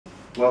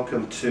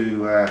Welcome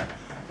to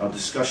our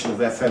discussion of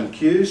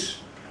FMQs,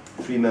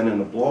 Three Men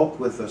in a Blog.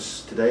 With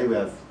us today we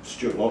have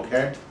Stuart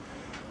Lockhead,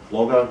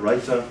 blogger,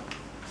 writer,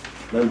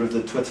 member of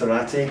the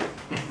Twitterati,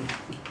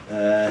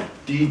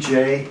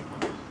 DJ,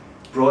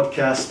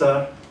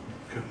 broadcaster.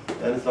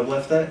 Anything I've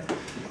left out?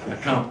 I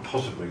can't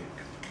possibly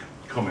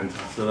comment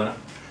after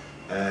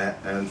that.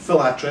 And Phil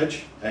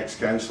Attridge,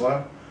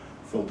 ex-councillor.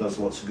 Phil does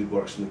lots of good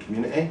works in the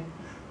community.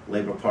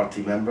 Labour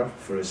Party member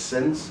for his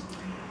sins.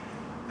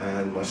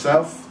 And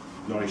myself,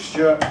 Norrie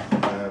Stewart,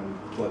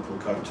 political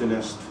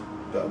cartoonist,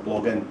 bit of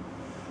blogging,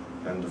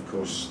 and of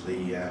course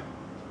the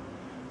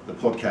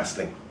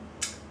podcasting.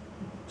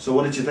 So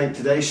what did you think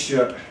today,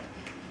 Stuart?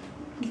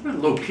 It's a bit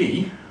low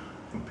key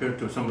compared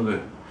to some of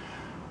the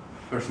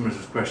first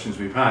Mrs. questions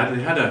we've had.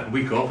 They had a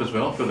week off as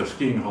well for their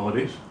skiing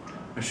holidays.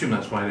 I assume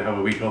that's why they have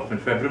a week off in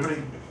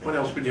February. What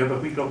else would you have a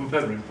week off in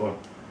February for?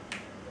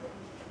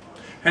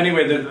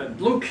 Anyway, the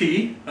low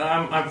key,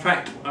 in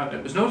fact,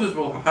 it was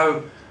noticeable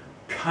how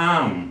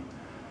calm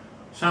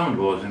Salmond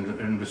was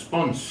in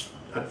response.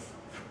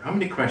 How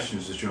many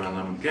questions does Joanne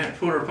Lamond get?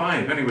 4 or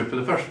 5. Anyway, for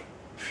the first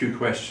few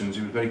questions,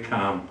 he was very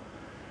calm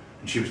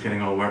and she was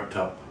getting all worked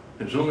up.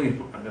 It was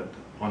only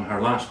on her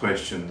last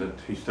question that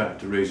he started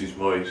to raise his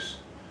voice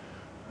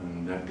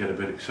and get a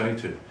bit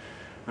excited.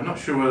 I'm not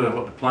sure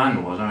what the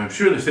plan was. I'm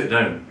sure they sit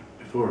down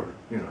before,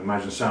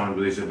 imagine Salmond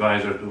with his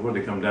advisor before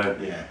they come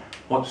down. Yeah.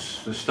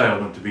 What's the style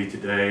going to be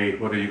today?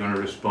 What are you going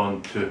to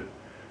respond to?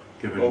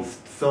 Well,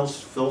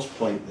 Phil's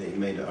point that he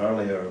made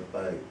earlier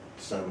about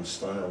Salmond's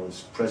style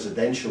is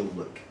presidential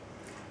look.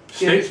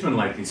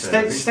 Statesman-like, he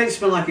said.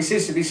 Statesman-like he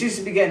seems to be. He seems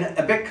to be getting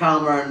a bit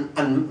calmer,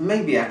 and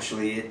maybe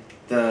actually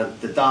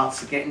the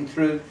darts are getting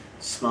through.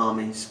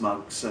 Smarmy,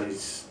 smug, so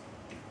it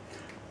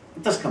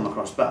does come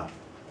across better.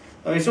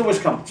 It's always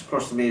come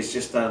across to me as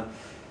just,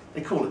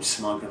 they call it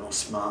smug or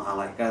smart,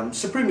 Alec,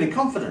 supremely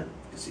confident,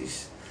 because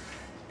he's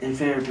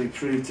invariably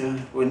proved,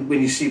 when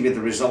you see with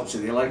the results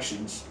of the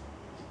elections,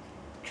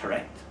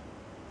 correct,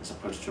 as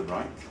opposed to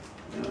right.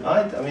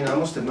 I mean, I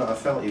must admit, I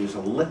felt he was a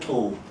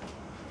little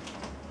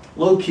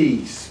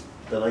low-key's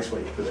the nice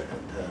way to put it.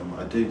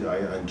 And,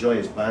 I enjoy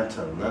his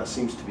banter, and that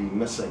seems to be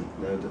missing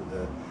now that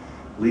the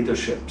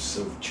leaderships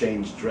have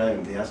changed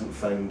round. He hasn't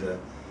found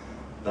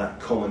that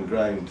common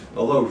ground.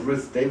 Although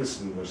Ruth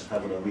Davison was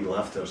having a wee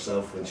laugh to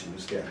herself when she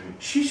was getting...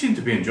 She seemed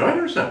to be enjoying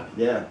herself.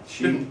 Yeah,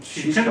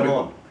 she's come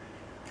on.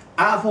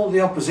 Out of all the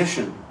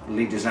opposition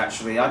leaders,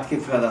 actually, I'd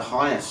give her the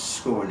highest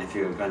scoring if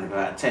you were going to go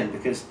out of 10,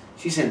 because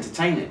she's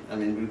entertaining. I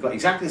mean, we've got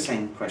exactly the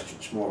same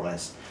questions, more or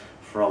less,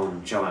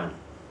 from Joanne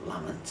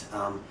Lamond.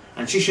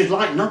 And she should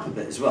lighten up a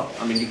bit as well.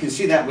 I mean, you can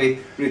see that with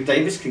Ruth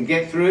Davis can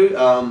get through,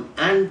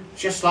 and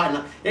just lighten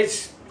up.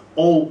 It's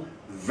all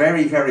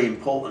very, very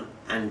important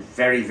and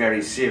very,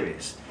 very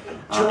serious.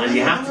 And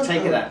you have to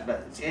take it out,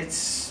 but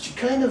it's...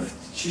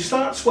 She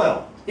starts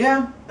well.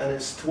 Yeah. And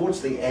it's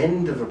towards the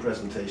end of her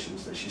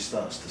presentations that she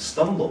starts to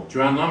stumble.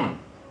 Joanne Lamond.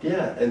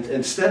 Yeah, and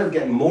instead of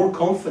getting more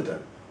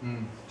confident,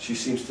 she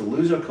seems to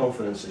lose her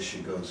confidence as she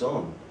goes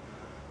on.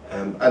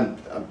 And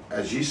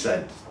as you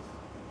said,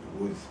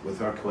 with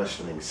her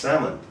questioning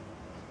Salmond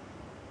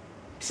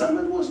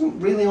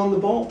wasn't really on the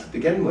ball to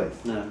begin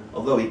with. No.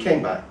 Although he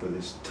came back with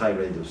his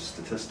tirade of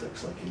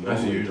statistics like he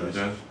normally does.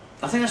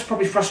 I think that's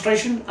probably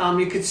frustration.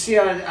 You could see,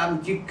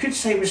 you could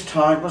say he was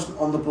tired, wasn't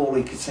on the ball.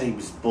 You could say he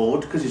was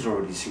bored because he's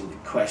already seen the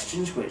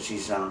questions, which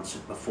he's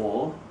answered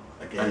before,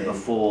 and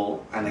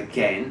before and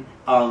again.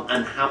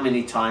 And how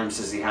many times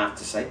does he have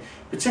to say?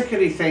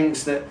 Particularly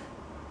things that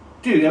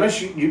do,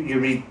 unless you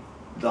read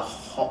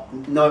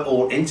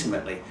or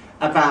intimately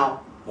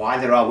about why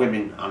there are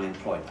women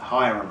unemployed,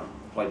 higher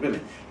unemployed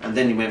women, and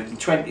then you went from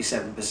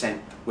 27%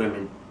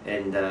 women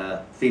and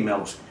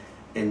females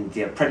in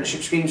the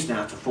apprenticeship schemes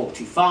now to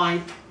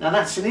 45. Now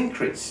that's an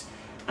increase,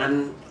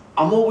 and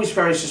I'm always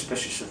very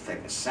suspicious of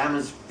figures. Sam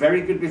is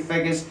very good with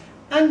figures,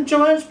 and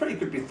Joanne's pretty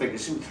good with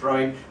figures in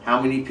throwing how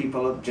many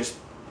people have just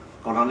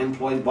gone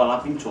unemployed while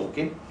I've been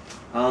talking.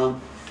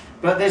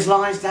 But there's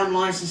lies, damn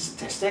lies, and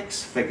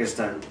statistics. Figures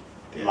don't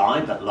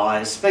lie, but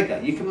liars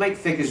figure. You can make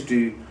figures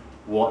do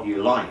what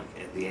you like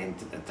at the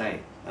end of the day.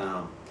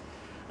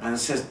 And it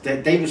says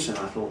that Davison,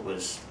 I thought,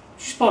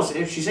 she's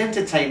positive, she's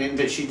entertaining,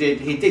 but he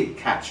did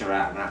catch her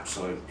out an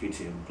absolute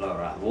beauty and blow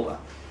her out of the water.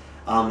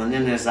 And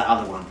then there's that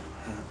other one.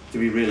 Do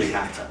we really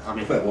have to? I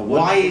mean,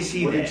 why is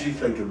he there? What did you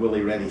think of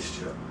Willie Rennie,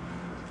 Stuart?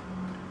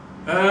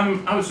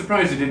 I was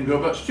surprised he didn't go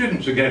about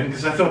students again,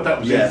 because I thought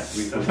that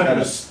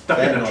was stuck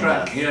in a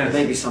track. Yes.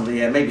 Maybe somebody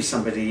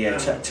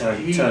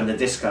turned the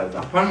disc over.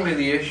 Apparently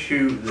the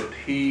issue that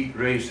he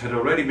raised had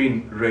already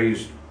been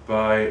raised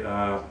by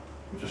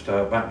just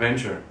a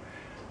backbencher.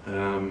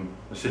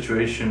 The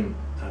situation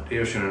at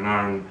Ayrshire and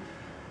Arran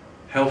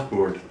Health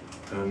Board,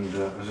 and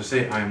as I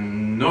say,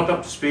 I'm not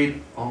up to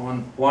speed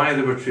on why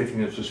they were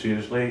treating it so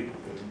seriously.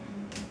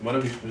 One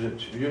of you, was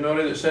it you,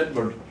 Norrie, that said,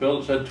 or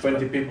Phil, that said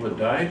 20 people had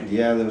died?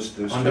 Yeah, there was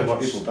 20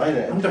 people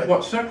died. Under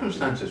what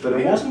circumstances? But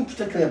it wasn't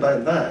particularly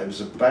about that, it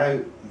was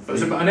about It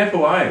was about an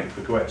FOI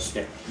request.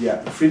 Yeah. Yeah,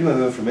 the Freedom of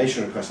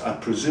Information request, I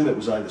presume it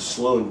was either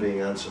slow in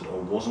being answered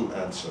or wasn't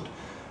answered.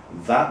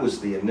 That was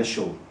the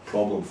initial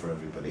problem for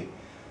everybody.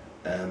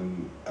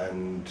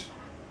 And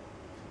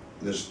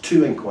there's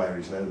two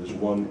inquiries now. There's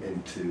one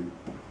into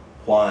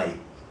why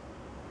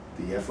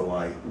the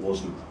FOI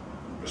wasn't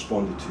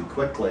responded to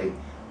quickly,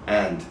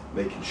 and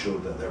making sure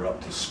that they're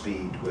up to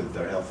speed with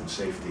their health and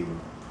safety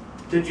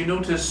Did you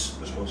notice,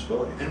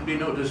 responsibilities. anybody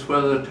notice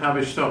whether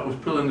Tavistock was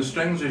pulling the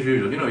strings as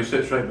usual? You know, he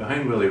sits right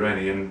behind Willie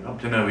Rennie, and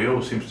up to now he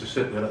always seems to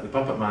sit there like the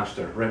puppet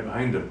master, right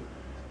behind him,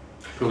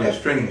 pulling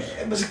strings.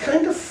 It was a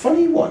kind of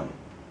funny one.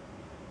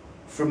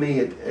 For me,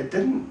 it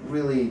didn't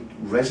really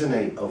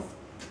resonate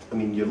I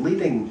mean, you're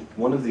leading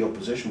one of the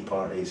opposition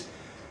parties.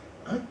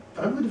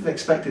 I would have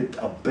expected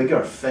a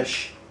bigger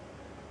fish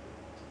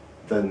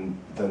than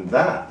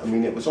that. I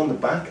mean, it was on the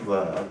back of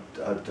a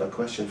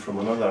question from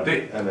another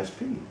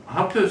MSP. I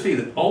have to say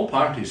that all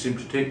parties seem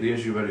to take the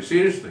issue very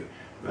seriously,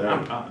 but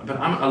I'm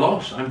at a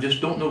loss. I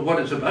just don't know what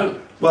it's about.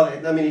 Well,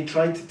 I mean, he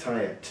tried to tie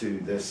it to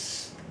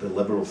the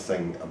Liberal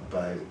thing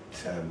about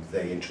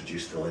they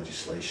introduced the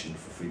legislation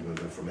for freedom of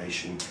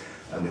information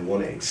and they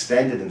want it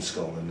extended in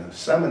Scotland. Now,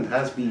 Salmond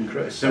has been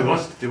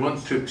criticised. They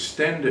want to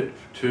extend it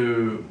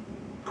to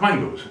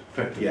Quangos,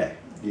 effectively.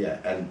 Yeah,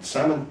 and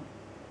Salmond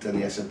and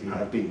the SNP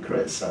have been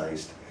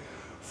criticised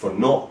for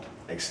not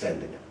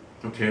extending it.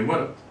 Okay,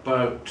 what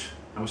about,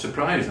 I was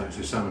surprised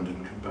actually Salmond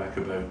didn't come back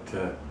about,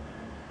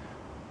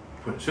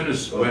 as soon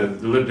as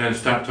when the Lib Dems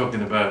start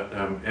talking about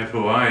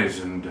FOIs,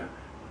 and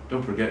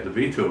don't forget the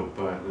veto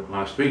by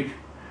last week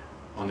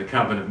on the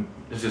Cabinet,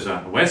 this is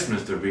a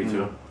Westminster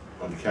veto,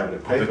 on the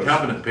Cabinet Papers. of the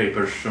Cabinet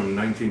Papers from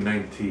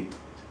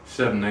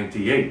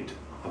 1997-98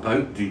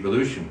 about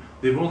devolution.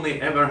 They've only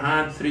ever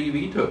had 3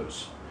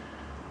 vetoes.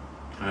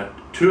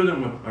 2 of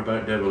them were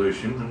about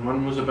devolution, and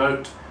one was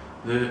about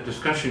the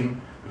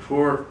discussion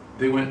before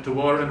they went to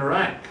war in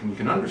Iraq. And you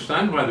can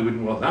understand why they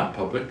wouldn't want that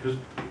public, because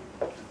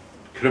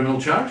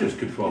criminal charges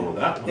could follow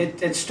that one.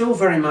 It's still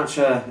very much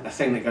a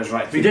thing that goes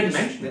right through. We didn't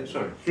mention it,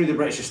 sorry. Through the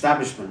British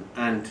establishment,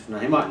 and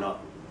he might not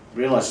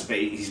realise it, but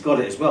he's got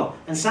it as well.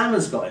 And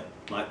Salmon's got it.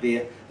 Might be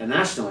a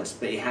nationalist,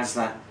 but he has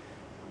that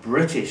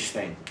British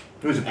thing.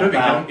 He is a privy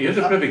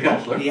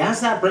councillor. He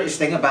has that British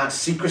thing about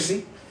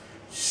secrecy,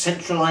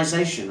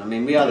 centralisation. I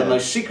mean, we are the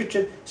most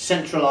secretive,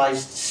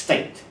 centralised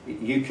state,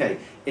 UK,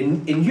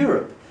 in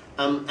Europe,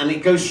 and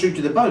it goes through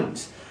to the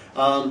bones.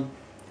 I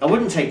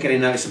wouldn't take any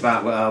notice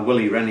about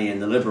Willie Rennie and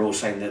the Liberals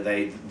saying that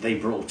they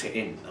brought it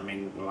in. I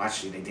mean, well,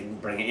 actually, they didn't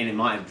bring it in. They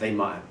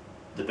might have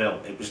the bill.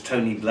 It was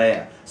Tony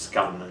Blair's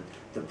government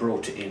that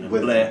brought it in, and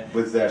Blair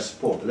with their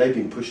support. But they've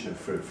been pushing it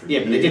for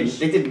yeah, years.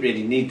 But they didn't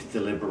really need the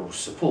Liberals'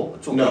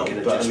 support at all. No,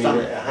 but I mean,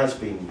 it has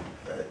been.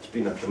 It's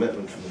been a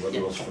commitment from the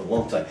Liberals for a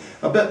long time.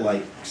 A bit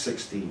like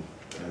 16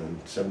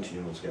 and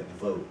 17-year-olds get the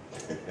vote.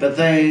 But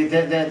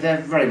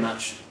they're very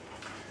much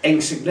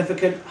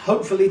insignificant.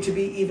 Hopefully, to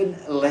be even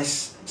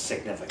less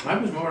significant. I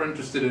was more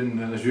interested in,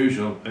 as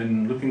usual,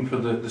 in looking for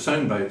the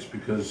sound bites,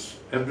 because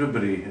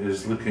everybody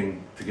is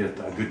looking to get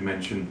a good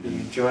mention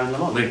Joanne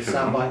Lamont, later.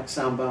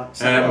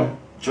 soundbite.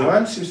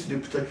 Joanne seems to do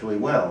particularly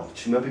well.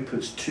 She maybe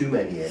puts too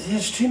many in.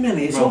 There's too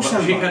many. It's well, all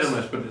sound she bites. had a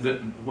list, but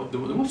the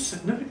most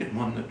significant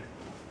one that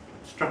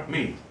struck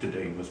me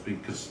today was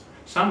because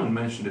Salmon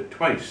mentioned it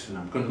twice, and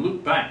I'm going to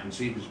look back and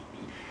see if he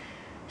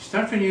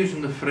started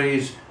using the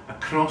phrase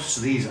 "across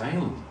these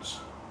islands"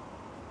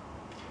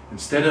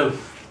 instead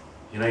of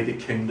United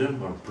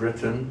Kingdom or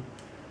Britain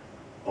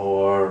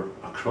or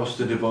across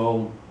the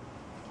devolved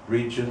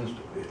regions.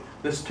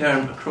 This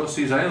term "across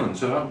these islands,"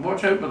 so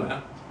watch out for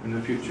that in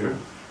the future.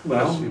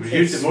 Well, he was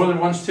used it more than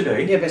once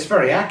today. Yeah, but it's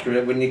very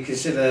accurate when you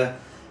consider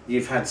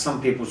you've had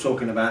some people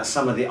talking about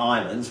some of the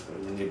islands,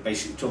 and you're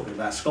basically talking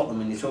about Scotland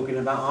when you're talking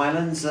about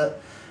islands that,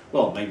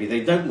 well, maybe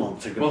they don't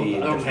want to be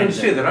independent. I was going to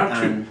say there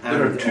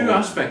are two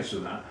aspects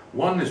of that.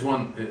 One is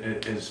an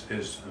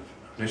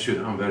issue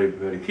that I'm very,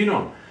 very keen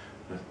on.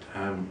 That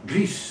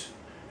Greece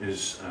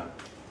is a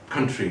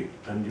country,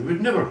 and you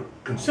would never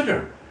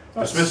consider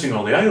dismissing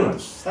all the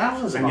islands.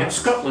 Thousands of and yet islands.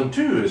 Scotland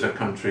too is a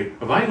country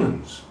of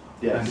islands.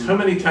 Yes. And how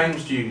many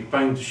times do you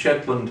find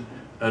Shetland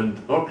and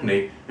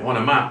Orkney on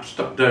a map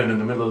stuck down in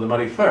the middle of the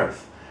Murray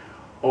Firth?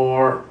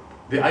 Or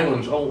the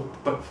islands all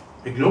but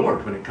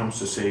ignored when it comes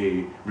to,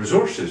 say,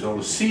 resources, all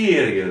the sea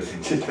areas. I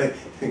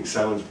think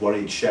Salmon's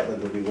worried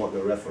Shetland will be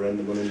wanting a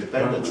referendum on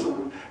independence.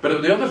 But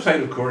the other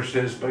side, of course,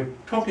 is by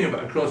talking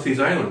about across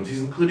these islands, he's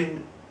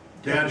including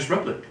the Irish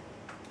Republic.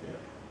 Yeah.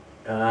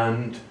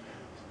 And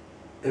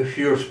if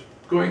you're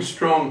going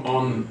strong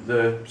on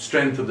the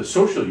strength of the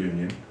social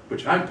union,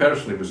 which I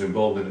personally was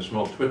involved in a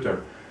small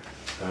Twitter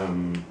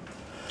chat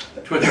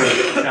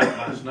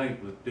last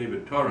night with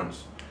David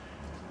Torrance.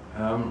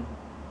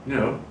 You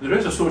know, there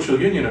is a social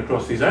union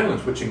across these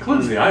islands, which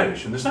includes the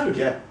Irish and the South.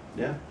 Yeah.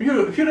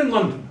 If you're in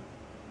London,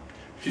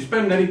 if you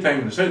spend any time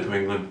in the south of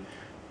England,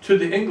 to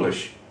the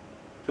English,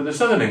 to the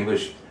southern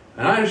English,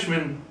 an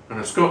Irishman and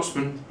a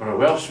Scotsman or a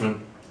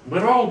Welshman,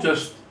 we're all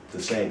just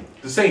The same.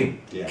 The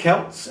same. Yeah.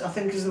 Celts, I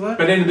think is the word.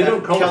 But then they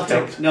don't call us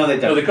Celtic. Celts. No, they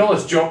don't. No, they call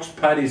us jocks,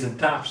 paddies, and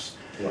taffs.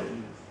 Right.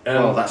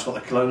 Well, that's what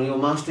the colonial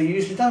master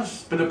usually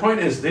does. But the point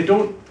is,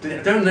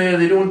 down there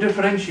they don't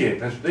differentiate.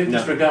 They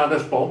just regard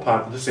us all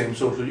part of the same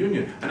social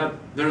union. And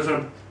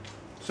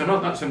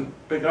that's a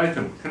big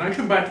item. Can I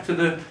come back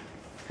to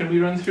can we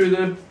run through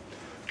the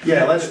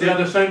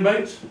other sound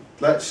bites?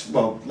 Let's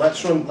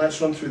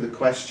run through the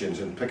questions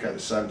and pick out the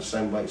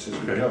sound bites as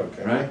we go.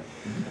 Okay. Right.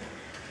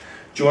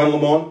 Joanne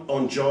Lamont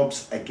on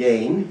jobs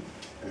again.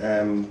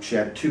 She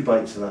had 2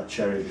 bites of that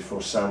cherry before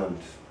Salmond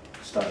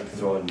started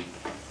throwing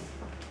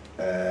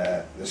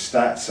the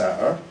stats at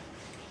her,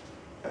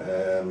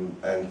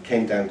 and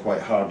came down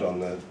quite hard on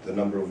the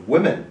number of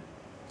women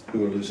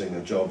who are losing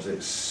their jobs.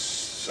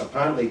 It's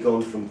apparently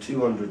gone from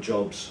 200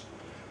 jobs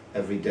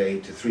every day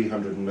to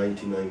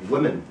 399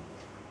 women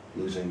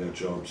losing their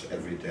jobs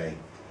every day,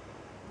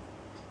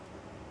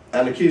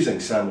 and accusing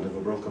Salmond of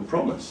a broken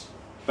promise.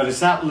 But is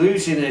that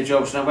losing their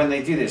jobs now when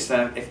they do this?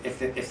 Now,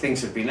 if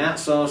things have been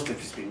outsourced,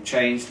 if it's been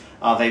changed,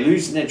 are they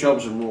losing their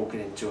jobs and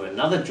walking into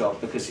another job?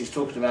 Because he's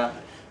talking about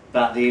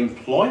the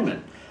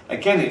employment.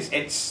 Again,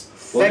 it's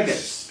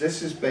figures.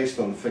 This is based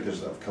on the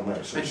figures that have come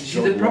out. So and you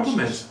see, the problem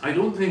is, I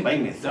don't think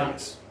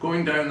that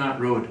going down that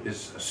road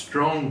is a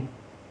strong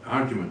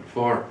argument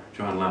for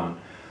Joanne Lamont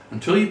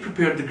until you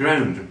prepared the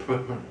ground,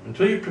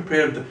 until you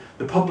prepared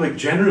the public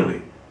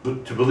generally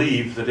to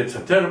believe that it's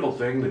a terrible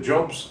thing, the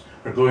jobs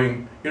are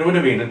going, you know what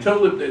I mean,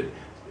 until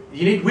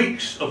you need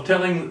weeks of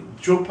telling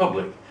Joe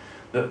public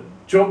that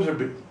jobs are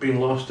being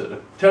lost at a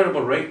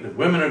terrible rate, that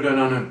women are going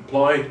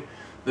unemployed.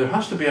 There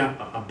has to be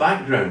a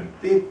background.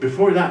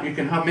 Before that you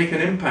can make an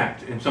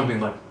impact in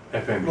something like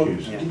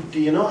FMQs. Well, do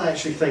you not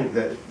actually think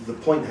that the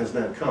point has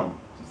now come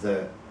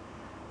that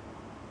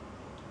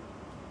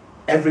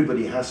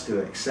everybody has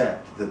to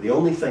accept that the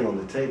only thing on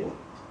the table,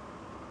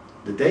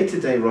 the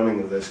day-to-day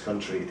running of this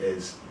country,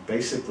 is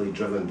basically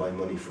driven by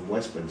money from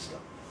Westminster?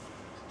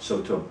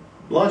 So to a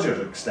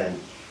larger extent,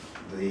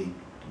 the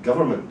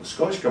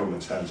Scottish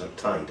Government's hands are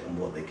tied on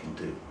what they can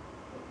do.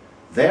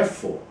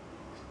 Therefore,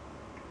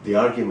 the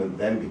argument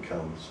then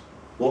becomes,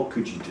 what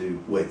could you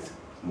do with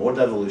more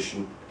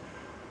devolution,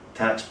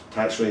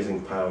 tax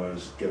raising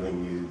powers,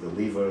 giving you the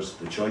levers,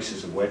 the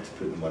choices of where to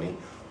put the money,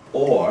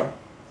 or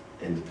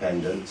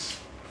independence?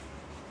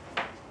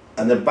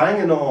 And they're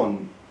banging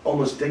on,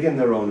 almost digging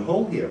their own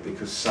hole here,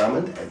 because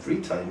Salmond every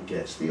time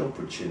gets the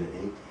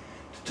opportunity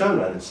to turn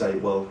around and say,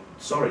 well,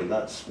 sorry,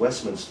 that's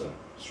Westminster's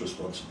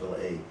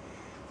responsibility.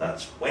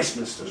 That's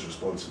Westminster's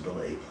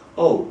responsibility.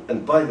 Oh,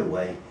 and by the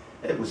way,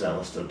 it was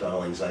Alistair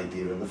Darling's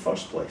idea in the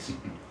first place.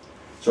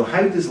 So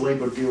how does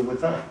Labour deal with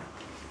that?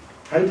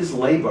 How does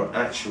Labour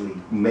actually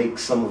make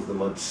some of the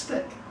mud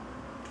stick?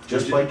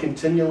 Just by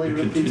continually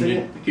repeating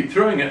it? They keep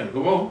throwing it at the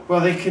wall. Well,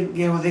 they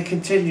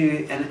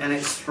continue, and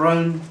it's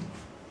thrown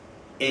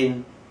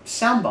in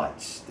sound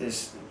bites.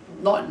 There's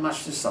not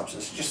much to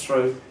substance. Just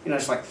throw,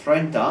 it's like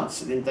throwing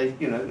darts, and then they,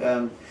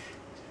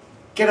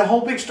 get a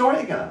whole big story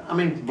together. I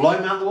mean, blow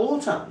them out the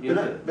water.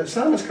 But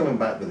Salmond's coming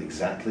back with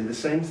exactly the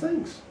same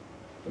things.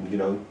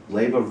 And,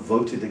 Labour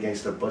voted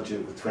against a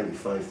budget with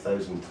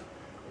 25,000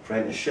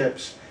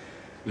 apprenticeships.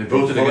 They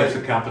voted against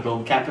the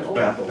capital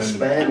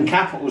spend. And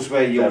capital's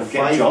where you'll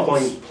get jobs. Their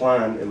 5-point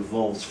plan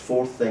involves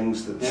 4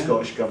 things that the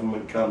Scottish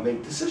Government can't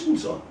make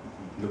decisions on.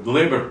 The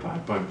Labour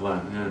 5-point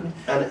plan,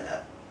 yeah. And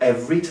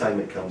every time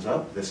it comes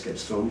up, this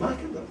gets thrown back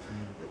at them.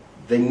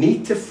 They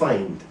need to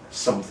find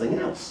something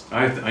else.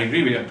 I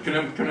agree with you.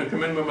 Can I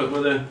come in with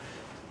a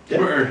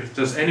Twitter?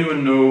 Does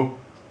anyone know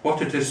what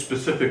it is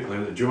specifically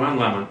that Joanne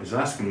Lamont is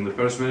asking the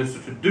First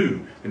Minister to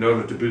do in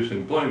order to boost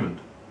employment?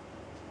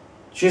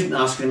 She isn't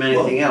asking him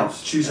anything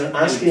else. She's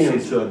asking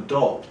him to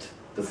adopt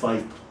the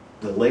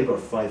Labour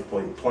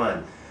 5-point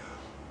plan.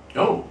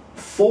 Oh.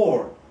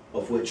 4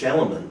 of which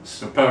elements...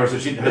 The powers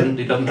that he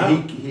doesn't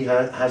have. He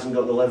hasn't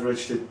got the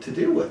leverage to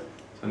deal with.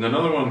 And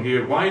another one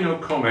here, why no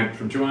comment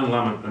from Joanne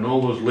Lamont and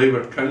all those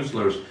Labour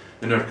councillors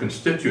in her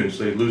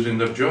constituency losing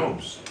their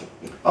jobs?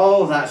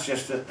 Oh, that's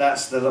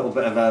the little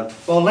bit of a...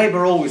 Well,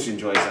 Labour always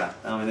enjoys that.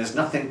 I mean, there's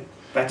nothing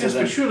better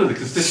than... Yes, but surely the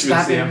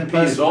constituency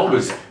MP is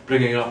always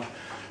bringing up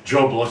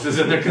job losses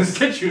in their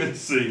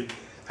constituency.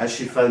 Has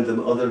she found them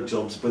other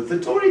jobs with the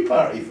Tory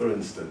party, for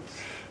instance?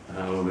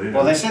 Oh,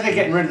 well, they say they're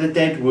getting rid of the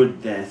dead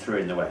wood there through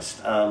in the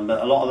West,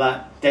 but a lot of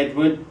that dead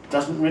wood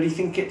doesn't really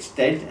think it's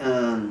dead,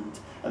 and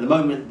at the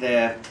moment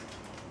they're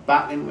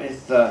battling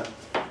with the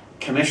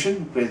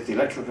Commission, with the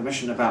Electoral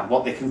Commission, about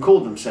what they can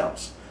call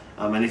themselves.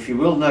 And if you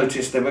will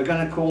notice, they were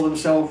going to call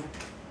themselves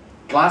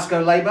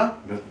Glasgow Labour,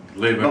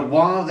 but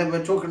while they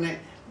were talking it,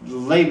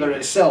 Labour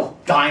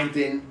itself dived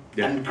in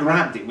and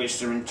grabbed it, which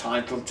they're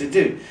entitled to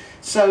do.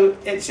 So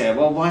it's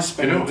well, why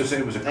spend? It was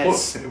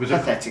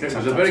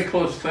a very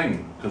close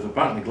thing, because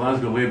apparently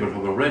Glasgow Labour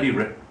have already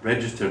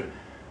registered,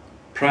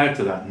 prior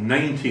to that,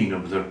 19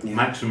 of their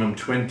maximum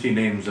 20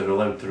 names they're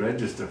allowed to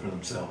register for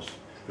themselves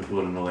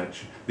before an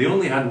election. They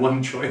only had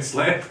one choice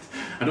left.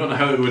 I don't know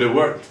how it would have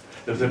worked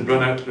if they'd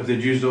run out, if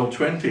they'd used all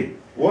 20.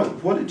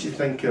 What did you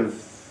think of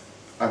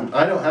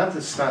I don't have the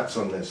stats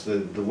on this.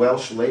 The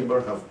Welsh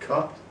Labour have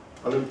cut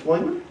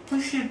unemployment.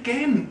 Well, see,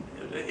 again,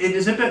 it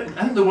is a bit.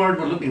 I think the word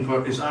we're looking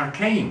for is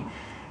arcane.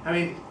 I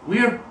mean, we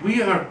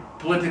are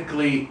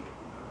politically,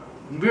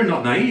 we're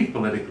not naive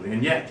politically,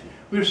 and yet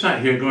we're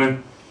sat here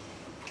going,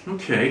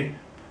 okay,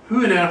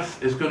 who on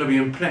earth is going to be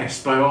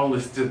impressed by all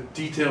this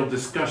detailed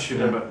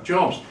discussion about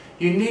jobs?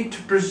 You need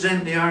to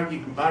present the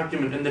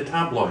argument in the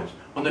tabloids,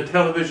 on the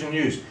television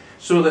news,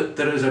 so that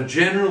there is a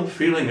general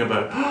feeling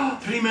about, oh,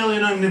 3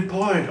 million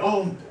unemployed,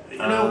 oh, you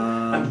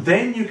know, and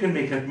then you can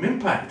make an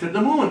impact. At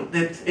the moment,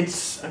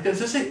 it's,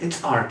 as I say,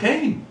 it's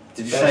arcane.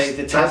 Did you say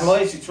the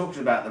tabloids? You talked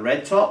about the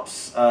red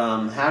tops.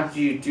 How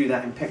do you do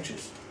that in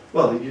pictures?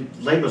 Well,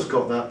 Labour's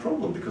got that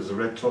problem because the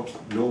red tops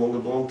no longer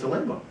belong to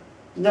Labour.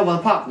 No, well,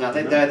 apart from that,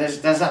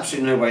 there's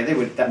absolutely no way they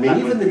would. I mean,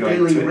 even the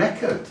Daily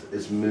Record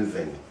is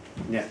moving.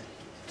 Yeah.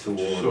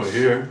 Towards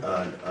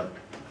a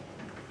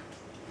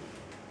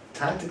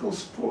tactical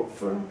support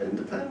for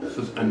independence.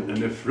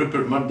 And if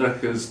Rupert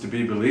Murdoch is to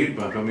be believed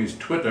by from his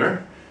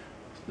Twitter,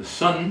 the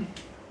Sun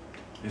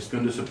is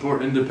going to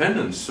support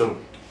independence. So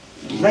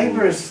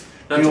Labour is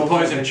that's a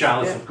poison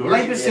chalice, of course.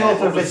 Labour's the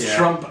author of this.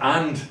 Trump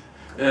and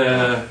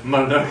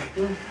Murdoch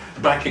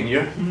backing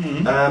you.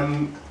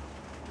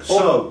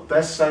 So,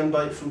 best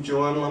soundbite from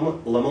Joanne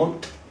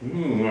Lamont?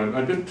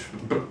 I didn't.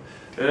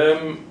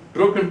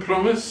 Broken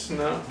Promise?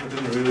 No, I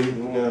didn't really.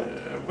 No.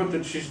 What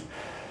did she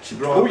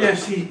brought Oh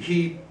yes,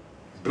 he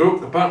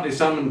broke, apparently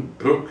Salmon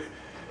broke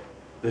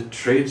the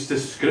Trades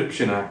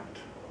Description Act.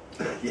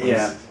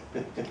 Yeah.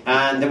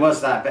 And there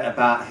was that bit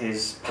about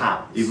his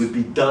pals. He would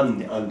be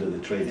done under the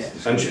Trades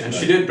Description Act. And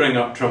she did bring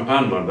up Trump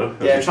and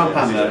Murdoch. Yeah, Trump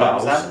and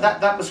Murdoch.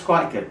 That was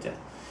quite good. Yeah.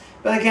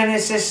 But again,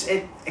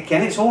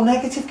 it's all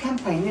negative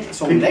campaigning.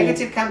 It's all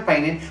negative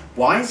campaigning.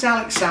 Why is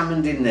Alex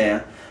Salmond in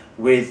there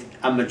with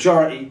a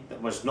majority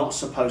that was not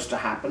supposed to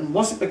happen?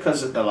 Was it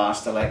because at the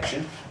last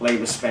election,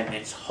 Labour spent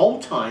its whole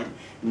time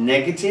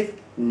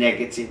negative,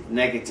 negative,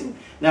 negative?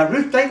 Now,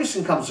 Ruth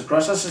Davidson comes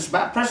across us as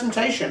about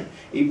presentation.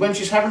 When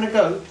she's having a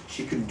go,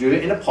 she can do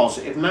it in a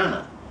positive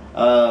manner.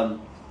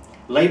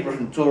 Labour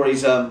and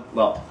Tories,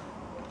 well,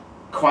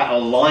 quite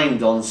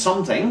aligned on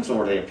some things,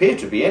 or they appear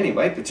to be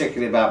anyway,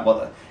 particularly about what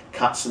the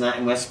cuts and that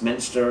in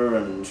Westminster,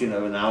 and you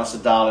know, and Alistair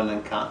Darling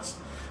and cuts.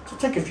 So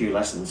take a few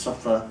lessons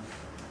off. Well,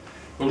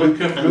 look,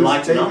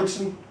 Ruth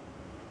Davidson,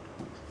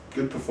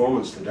 good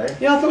performance today.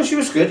 Yeah, I thought she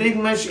was good,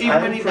 even when he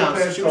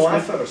danced. She was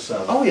laugh at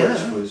herself. Oh yeah,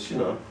 which was, you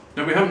know.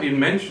 No, we haven't even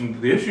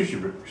mentioned the issue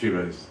she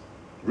raised.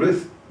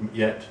 Ruth.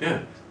 Yet,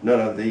 yeah.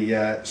 No,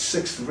 the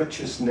sixth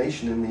richest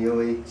nation in the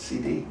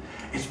OECD.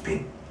 It's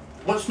been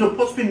what's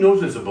been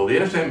noticeable. The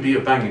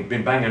SNP have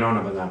been banging on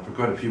about that for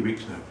quite a few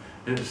weeks now.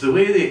 And it's the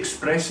way they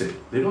express it.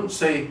 They don't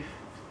say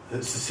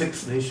it's the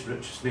sixth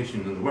richest nation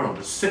in the world.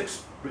 The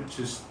sixth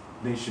richest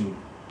nation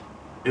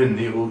in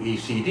the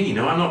OECD.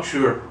 Now, I'm not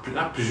sure.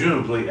 That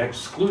presumably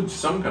excludes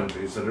some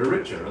countries that are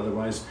richer.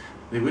 Otherwise,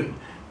 they wouldn't.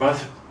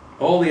 But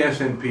all the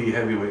SNP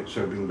heavyweights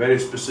are being very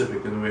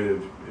specific in the way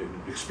they've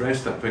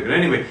expressed that figure.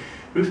 Anyway,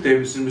 Ruth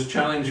Davidson was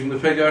challenging the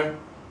figure,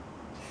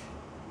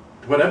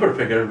 whatever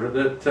figure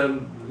that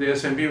the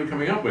SNP were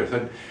coming up with.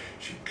 And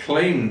she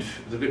claimed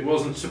that it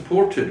wasn't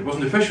supported, it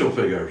wasn't official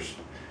figures.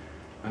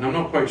 And I'm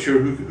not quite sure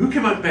who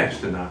came out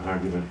best in that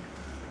argument.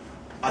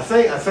 I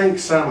think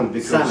Salmon,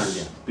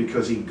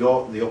 because he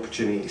got the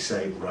opportunity to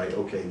say, right,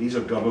 okay, these are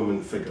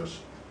government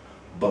figures,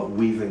 but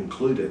we've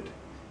included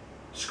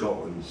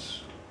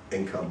Scotland's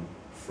income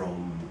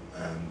from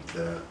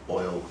the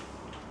oil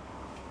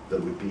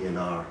that would be in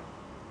our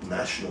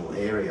national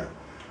area.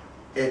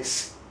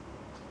 It's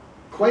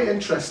quite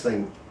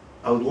interesting.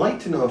 I would like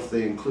to know if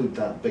they include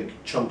that big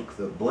chunk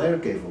that Blair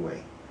gave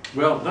away.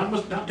 Well,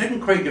 that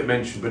didn't quite get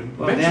mentioned,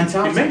 but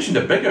he mentioned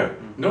a bigger.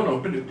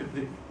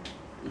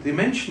 But they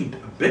mentioned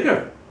a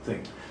bigger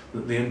thing,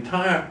 that the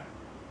entire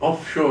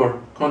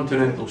offshore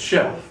continental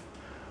shelf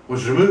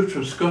was removed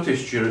from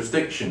Scottish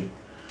jurisdiction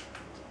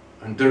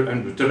and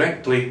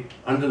directly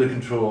under the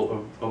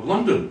control of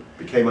London.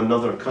 Became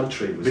another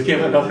country.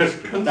 Became another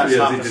country. That's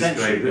half a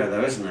century ago,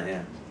 though, isn't it?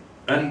 Yeah.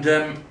 And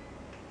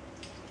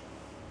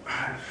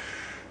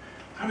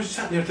I was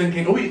sat there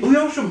thinking, oh, he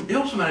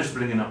also managed to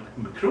bring in up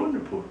the Macron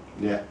report.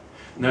 Yeah.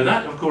 Now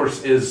that, of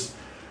course, is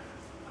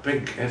a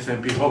big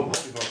SNP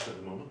hogwash at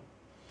the moment,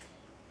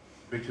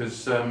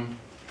 because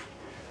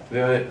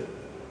there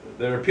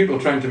are people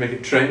trying to make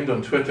it trend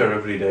on Twitter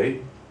every day,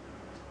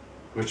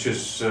 which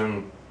is,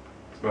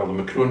 well, the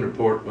Macron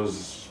report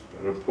was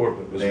a report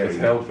that was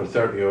withheld for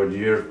 30 odd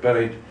years,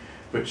 buried,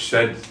 which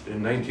said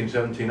in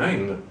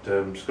 1979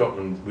 that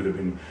Scotland would have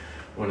been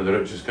one of the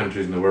richest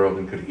countries in the world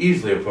and could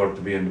easily afford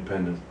to be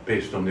independent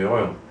based on the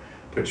oil,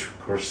 which of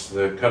course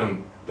the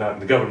government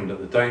at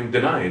the time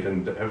denied,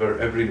 and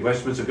every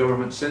Westminster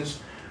government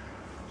since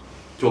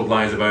told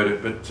lies about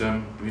it, but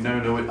we now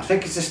know it. I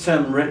think it's this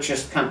term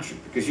richest country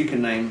because you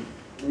can name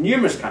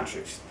numerous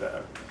countries that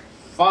are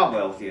far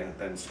wealthier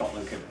than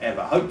Scotland could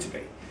ever hope to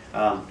be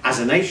as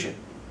a nation.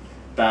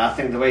 But I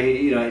think the way,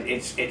 you know,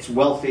 it's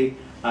wealthy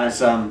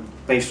as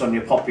based on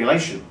your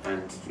population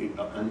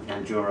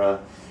and your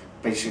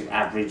basic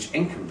average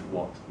income,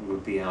 what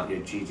would be out your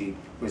GDP,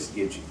 with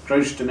your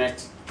gross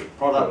domestic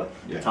product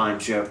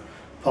times your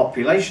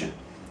population.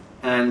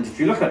 And if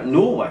you look at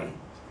Norway,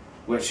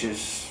 which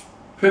is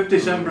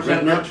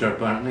 57% richer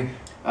apparently,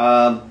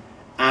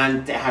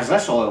 and it has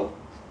less oil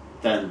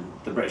than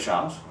the British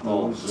Isles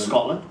or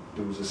Scotland.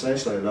 There was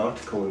essentially an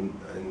article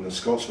in the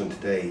Scotsman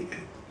today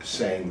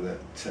saying that,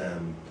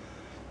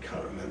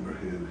 can't remember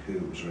who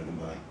it was written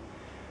by,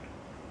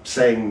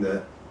 saying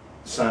that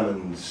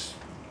salmon's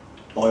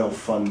oil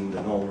fund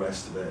and all the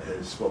rest of it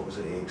is, what was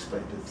it, he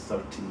expected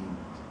 30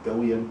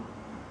 billion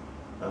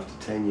after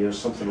 10 years,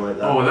 something like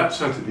that. Oh, that's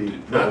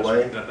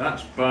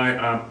that's by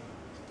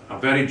a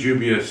very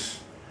dubious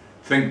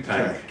think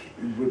tank.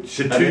 Which,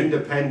 an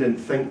independent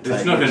think tank.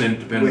 It's not an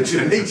independent which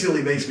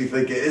immediately makes me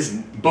think it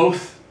isn't.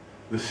 Both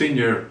the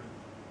senior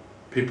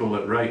people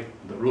that wrote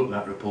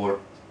that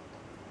report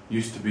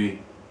used to be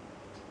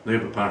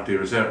Labour Party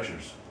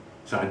researchers.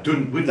 So I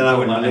wouldn't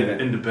call that an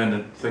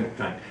independent think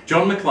tank.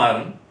 John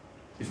McLaren,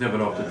 he's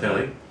never off the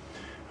telly,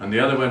 and the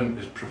other one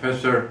is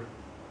Professor,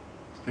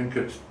 I think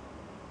it's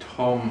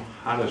Tom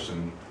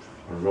Harrison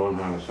or Ron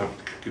Harrison.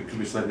 Could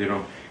be slightly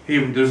wrong.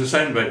 There's a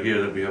soundbite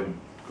here that we haven't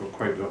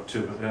quite got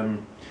to.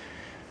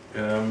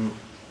 But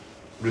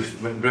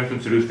in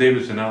reference to Ruth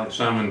Davis and Alex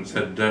Salmond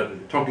said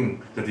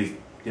talking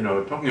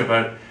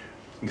about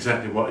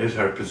exactly what is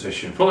her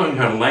position, following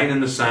her line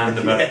in the sand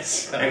about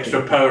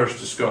extra powers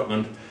to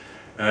Scotland.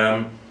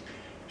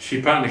 She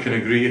apparently can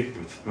agree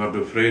with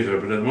Murdo Fraser,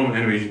 but at the moment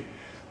anyway,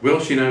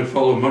 will she now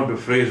follow Murdo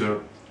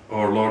Fraser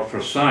or Lord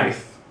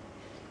Forsyth,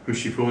 who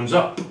she phones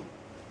up?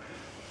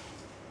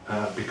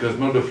 Because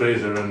Murdo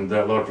Fraser and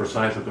Lord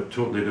Forsyth have got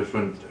totally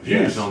different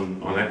views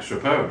on extra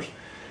powers.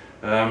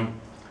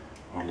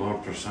 Or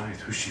Lord Forsyth,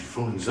 who she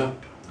phones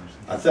up.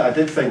 I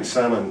did think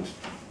Salmond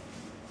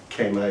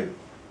came out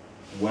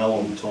well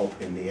on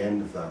top in the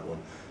end of that one,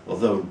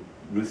 although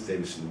Ruth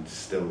Davison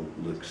still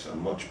looks a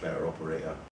much better operator.